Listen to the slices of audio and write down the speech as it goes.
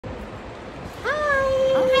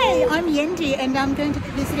I'm Yendi and I'm going to be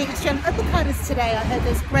visiting Australian Opal Cutters today. I heard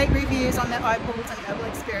there's great reviews on their opals and the opal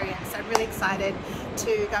experience, so I'm really excited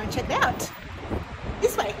to go and check it out.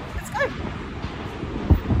 This way, let's go.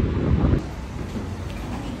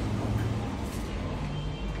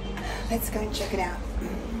 Let's go and check it out.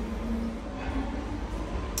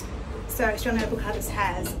 So Australian Opal Cutters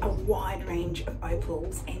has a wide range of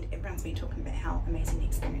opals and everyone's been talking about how amazing the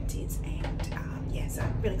experience is, and yeah, so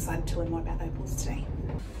I'm really excited to learn more about opals today.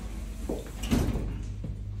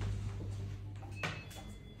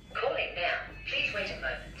 Calling now. Please wait a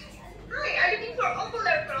moment. Hi, are you looking for opal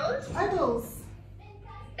or pearls? Opals.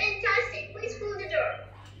 Fantastic. Please pull the door.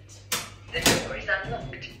 The door is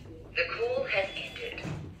unlocked. The call has ended.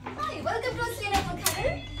 Hi, welcome to Australian Opal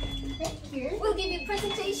Cutters. Thank you. We'll give you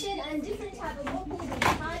presentation on different type of opals and the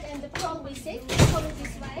heart and the pearl we set. Follow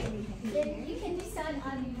this way. Then you can decide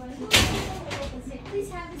on you want opal set. Please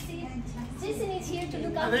have a seat. Jason is here to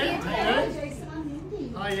look after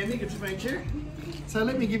you. Hi Andy, good to meet you. So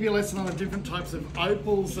let me give you a lesson on the different types of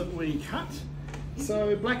opals that we cut.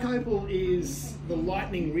 So black opal is the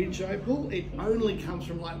Lightning Ridge opal. It only comes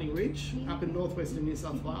from Lightning Ridge up in northwestern New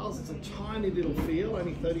South Wales. It's a tiny little field,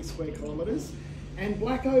 only 30 square kilometres. And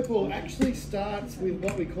black opal actually starts with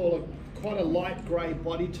what we call quite a light grey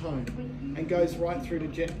body tone and goes right through to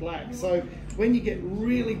jet black. So when you get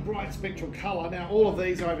really bright spectral colour, now all of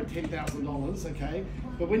these are over $10,000, okay?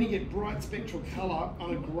 But when you get bright spectral colour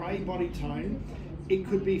on a grey body tone, it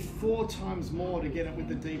could be 4 times more to get it with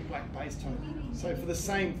the deep black base tone. So for the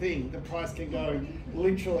same thing, the price can go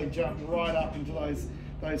literally jump right up into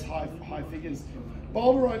those high figures.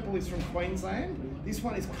 Boulder opal is from Queensland. This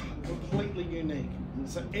one is completely unique.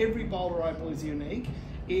 So every boulder opal is unique.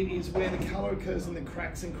 It is where the colour occurs in the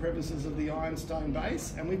cracks and crevices of the ironstone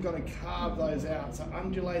base, and we've got to carve those out. So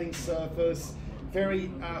undulating surface, very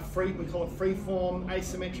free, we call it freeform,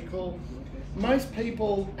 asymmetrical. Most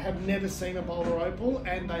people have never seen a boulder opal,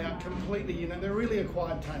 and they are completely unique. They're really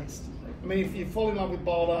acquired taste. I mean, if you fall in love with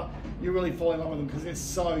boulder, you really fall in love with them because they're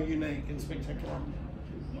so unique and spectacular.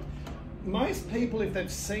 Most people, if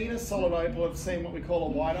they've seen a solid opal, have seen what we call a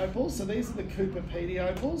white opal. So these are the Cooper Pedy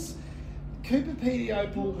opals. Cooper Pedy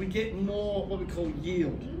opal, we get more what we call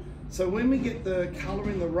yield. So when we get the colour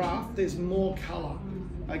in the rough, there's more colour.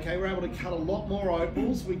 Okay, we're able to cut a lot more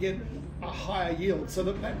opals, we get a higher yield. So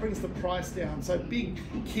that brings the price down. So big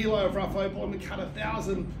kilo of rough opal, and we cut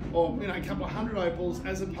 1,000 or a couple of hundred opals,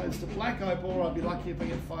 as opposed to black opal, I'd be lucky if I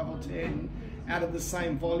get 5 or 10 out of the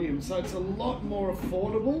same volume. So it's a lot more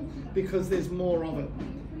affordable because there's more of it.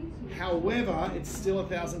 However, it's still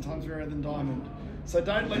 1,000 times rarer than diamond. So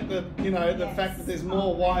don't let the fact that there's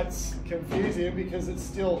more whites confuse you, because it's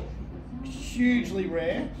still hugely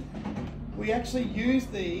rare. We actually use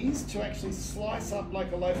these to actually slice up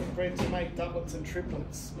like a loaf of bread to make doublets and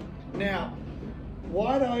triplets. Now,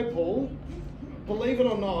 white opal, believe it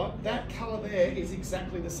or not, that colour there is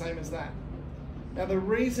exactly the same as that. Now the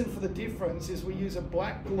reason for the difference is we use a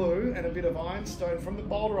black glue and a bit of ironstone from the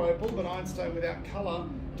boulder opal, but ironstone without colour,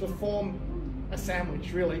 to form a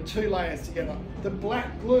sandwich, really, 2 layers together. The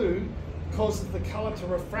black glue causes the colour to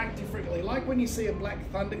refract differently, like when you see a black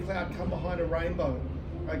thundercloud come behind a rainbow.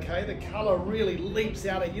 Okay, the colour really leaps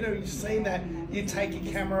out. You've seen that. You take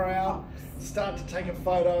your camera out, start to take a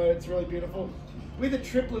photo, it's really beautiful. With a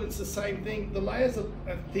triplet, it's the same thing. The layers are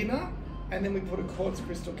thinner, and then we put a quartz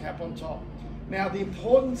crystal cap on top. Now, the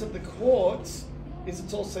importance of the quartz is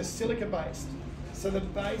it's also silica based. So the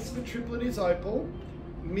base for triplet is opal,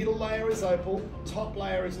 middle layer is opal, top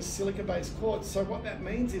layer is a silica based quartz. So what that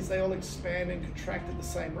means is they all expand and contract at the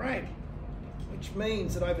same rate, which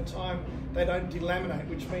means that over time they don't delaminate,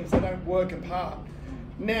 which means they don't work apart.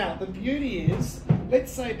 Now, the beauty is,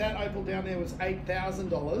 let's say that opal down there was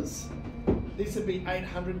 $8,000. This would be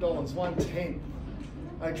 $800, 1/10.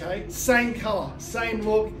 Okay, same colour, same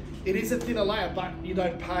look. It is a thinner layer, but you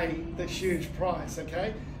don't pay the huge price,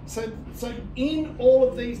 okay? So in all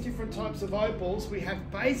of these different types of opals, we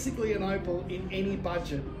have basically an opal in any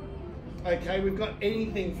budget. Okay, we've got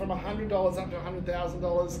anything from $100 up to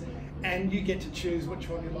 $100,000, and you get to choose which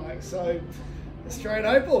one you like. So, Australian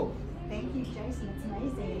Opal. Thank you, Jason. It's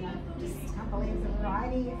amazing. I just can't believe the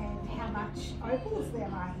variety and how much opals there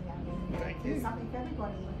are here. Thank you. There's something for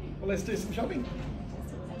everybody. Well, let's do some shopping.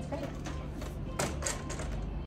 Sounds great.